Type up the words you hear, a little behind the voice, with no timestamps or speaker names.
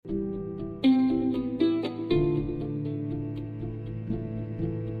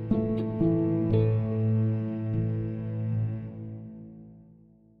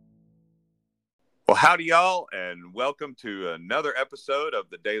howdy, y'all, and welcome to another episode of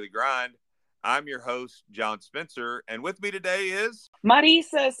the Daily Grind. I'm your host, John Spencer, and with me today is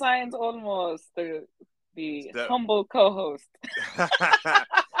Marisa Science Olmos, the humble co-host.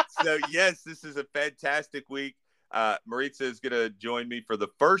 So, yes, this is a fantastic week. Maritza is going to join me for the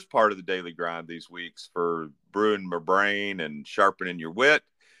first part of the Daily Grind these weeks for brewing my brain and sharpening your wit.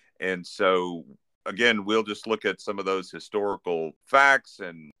 And so, again, we'll just look at some of those historical facts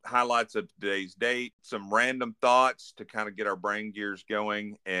and highlights of today's date, some random thoughts to kind of get our brain gears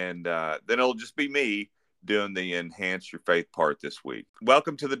going. And then it'll just be me doing the Enhance Your Faith part this week.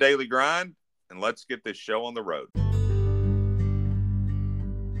 Welcome to the Daily Grind, and let's get this show on the road.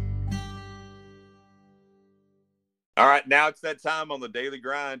 All right, now it's that time on the Daily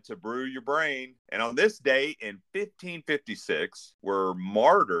Grind to brew your brain. And on this day in 1556, were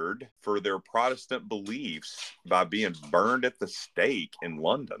martyred for their Protestant beliefs by being burned at the stake in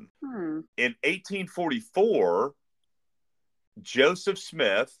London. In 1844, Joseph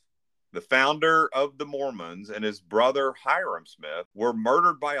Smith, the founder of the Mormons, and his brother Hiram Smith were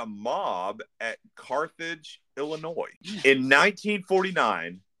murdered by a mob at Carthage, Illinois. In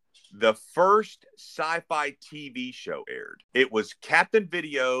 1949, the first sci-fi TV show aired. It was Captain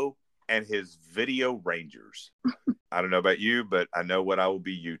Video and his Video Rangers. I don't know about you, but I know what I will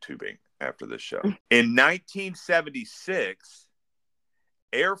be YouTubing after this show. In 1976,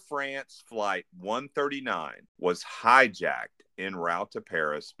 Air France Flight 139 was hijacked en route to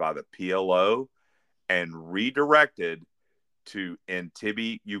Paris by the PLO and redirected to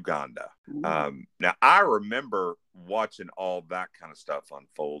Entebbe, Uganda. Now, I remember watching all that kind of stuff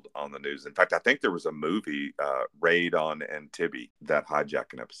unfold on the news. In fact, I think there was a movie, Raid on Entebbe, that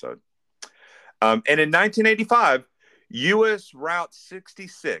hijacking episode. And in 1985, U.S. Route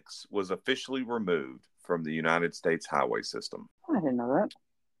 66 was officially removed from the United States highway system. I didn't know that.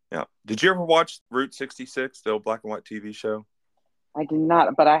 Yeah. Did you ever watch Route 66, the old black and white TV show? I did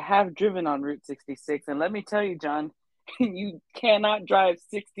not, but I have driven on Route 66. And let me tell you, John, you cannot drive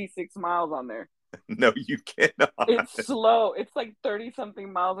 66 miles on there. No, you cannot. It's slow. It's like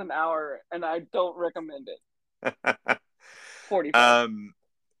 30-something miles an hour, and I don't recommend it. 45.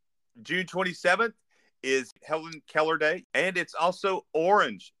 June 27th is Helen Keller Day, and it's also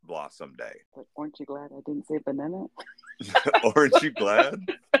Orange Blossom Day. But aren't you glad I didn't say banana? Aren't you glad?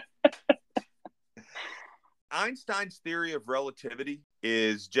 Einstein's theory of relativity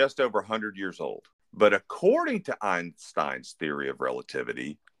is just over 100 years old. But according to Einstein's theory of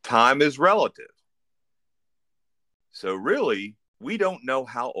relativity, time is relative. So really, we don't know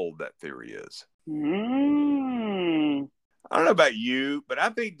how old that theory is. I don't know about you, but I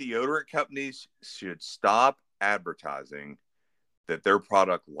think deodorant companies should stop advertising that their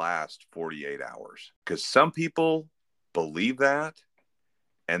product lasts 48 hours. Because some people believe that,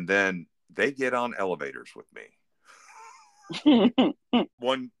 and then they get on elevators with me.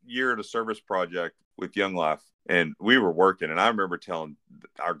 1 year at a service project with Young Life, and we were working, and I remember telling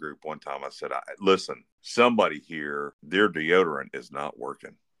our group one time, I said, listen, somebody here, their deodorant is not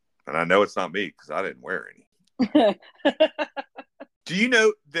working. And I know it's not me because I didn't wear any. Do you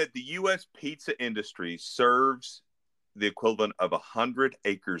know that the U.S. pizza industry serves the equivalent of 100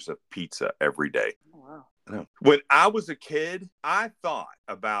 acres of pizza every day? Oh, wow. When I was a kid, I thought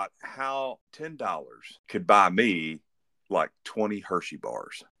about how $10 could buy me like 20 Hershey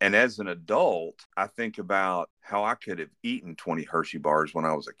bars. And as an adult, I think about how I could have eaten 20 Hershey bars when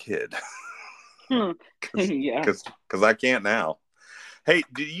I was a kid. Yeah. Because I can't now. Hey,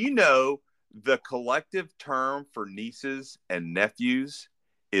 do you know the collective term for nieces and nephews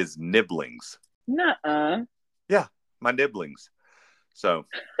is nibblings? Nuh-uh. Yeah, my nibblings. So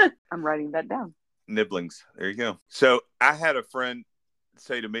I'm writing that down. Nibblings. There you go. So I had a friend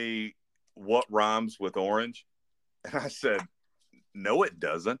say to me, what rhymes with orange? And I said, no, it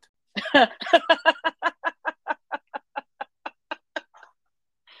doesn't.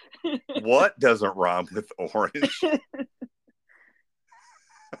 What doesn't rhyme with orange?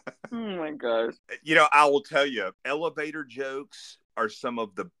 Oh my gosh. You know, I will tell you, elevator jokes are some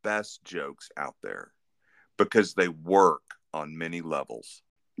of the best jokes out there because they work on many levels.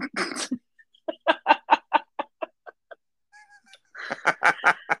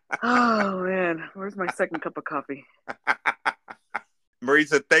 Oh man, where's my second cup of coffee?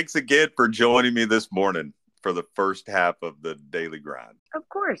 Marisa, thanks again for joining me this morning for the first half of the Daily Grind. Of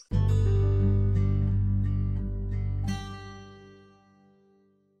course.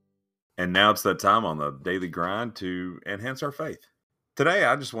 And now it's that time on the Daily Grind to enhance our faith. Today,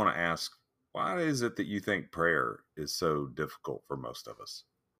 I just want to ask, why is it that you think prayer is so difficult for most of us?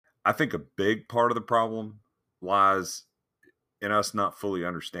 I think a big part of the problem lies in us not fully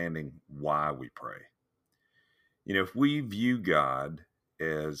understanding why we pray. If we view God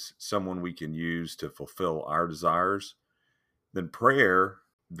as someone we can use to fulfill our desires, then prayer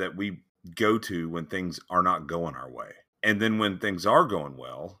that we go to when things are not going our way. And then when things are going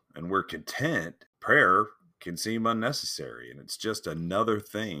well and we're content, prayer can seem unnecessary. And it's just another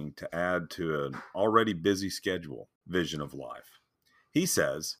thing to add to an already busy schedule vision of life. He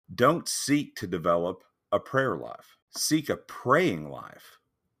says, don't seek to develop a prayer life. Seek a praying life.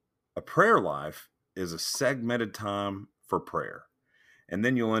 A prayer life is a segmented time for prayer. And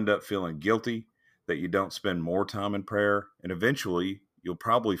then you'll end up feeling guilty that you don't spend more time in prayer. And eventually, you'll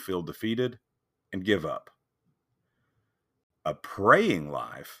probably feel defeated and give up. A praying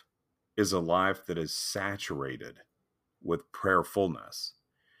life is a life that is saturated with prayerfulness.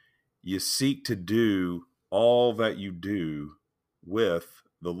 You seek to do all that you do with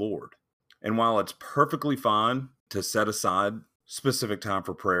the Lord. And while it's perfectly fine to set aside specific time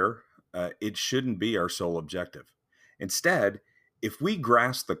for prayer, it shouldn't be our sole objective. Instead, if we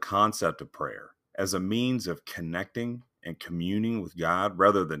grasp the concept of prayer as a means of connecting and communing with God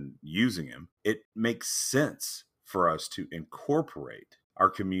rather than using Him, it makes sense for us to incorporate our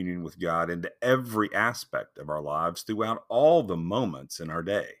communion with God into every aspect of our lives throughout all the moments in our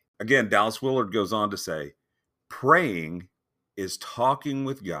day. Again, Dallas Willard goes on to say, praying is talking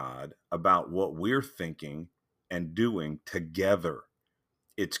with God about what we're thinking and doing together.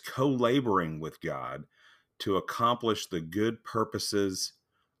 It's co-laboring with God to accomplish the good purposes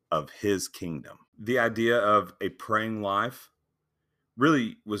of His kingdom. The idea of a praying life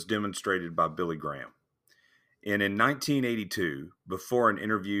really was demonstrated by Billy Graham. And in 1982, before an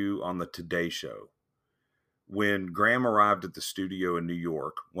interview on the Today Show, when Graham arrived at the studio in New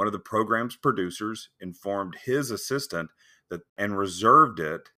York, one of the program's producers informed his assistant and reserved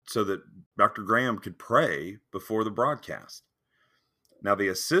it so that Dr. Graham could pray before the broadcast. Now, the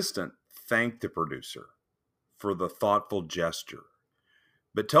assistant thanked the producer for the thoughtful gesture,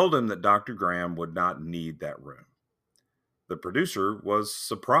 but told him that Dr. Graham would not need that room. The producer was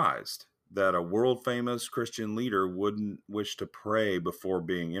surprised that a world-famous Christian leader wouldn't wish to pray before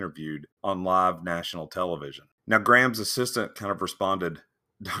being interviewed on live national television. Now, Graham's assistant kind of responded,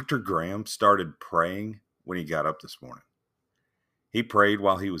 Dr. Graham started praying when he got up this morning. He prayed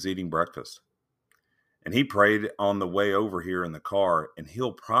while he was eating breakfast. And he prayed on the way over here in the car, and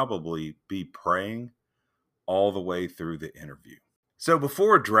he'll probably be praying all the way through the interview. So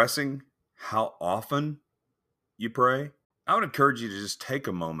before addressing how often you pray, I would encourage you to just take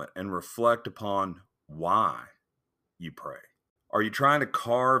a moment and reflect upon why you pray. Are you trying to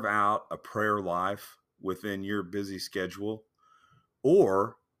carve out a prayer life within your busy schedule?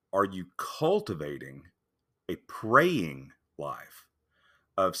 Or are you cultivating a praying life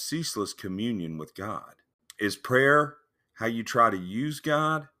of ceaseless communion with God? Is prayer how you try to use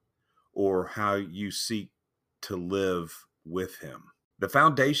God or how you seek to live with Him? The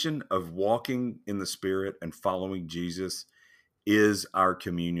foundation of walking in the Spirit and following Jesus is our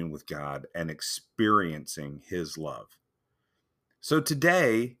communion with God and experiencing His love. So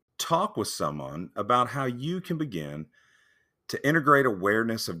today, talk with someone about how you can begin to integrate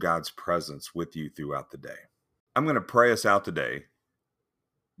awareness of God's presence with you throughout the day. I'm going to pray us out today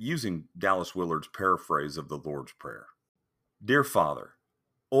using Dallas Willard's paraphrase of the Lord's Prayer. Dear Father,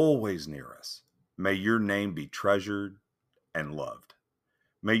 always near us, may your name be treasured and loved.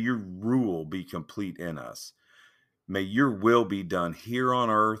 May your rule be complete in us. May your will be done here on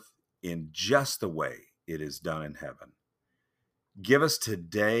earth in just the way it is done in heaven. Give us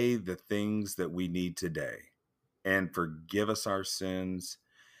today the things that we need today, and forgive us our sins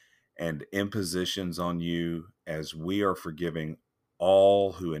and impositions on you as we are forgiving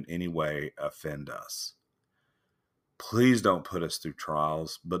all who in any way offend us. Please don't put us through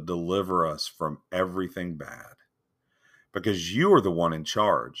trials, but deliver us from everything bad, because you are the one in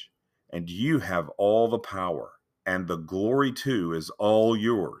charge, and you have all the power, and the glory too is all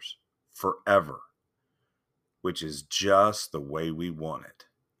yours forever, which is just the way we want it.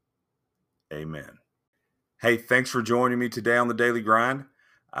 Amen. Hey, thanks for joining me today on the Daily Grind.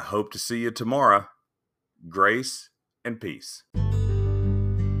 I hope to see you tomorrow. Grace and peace.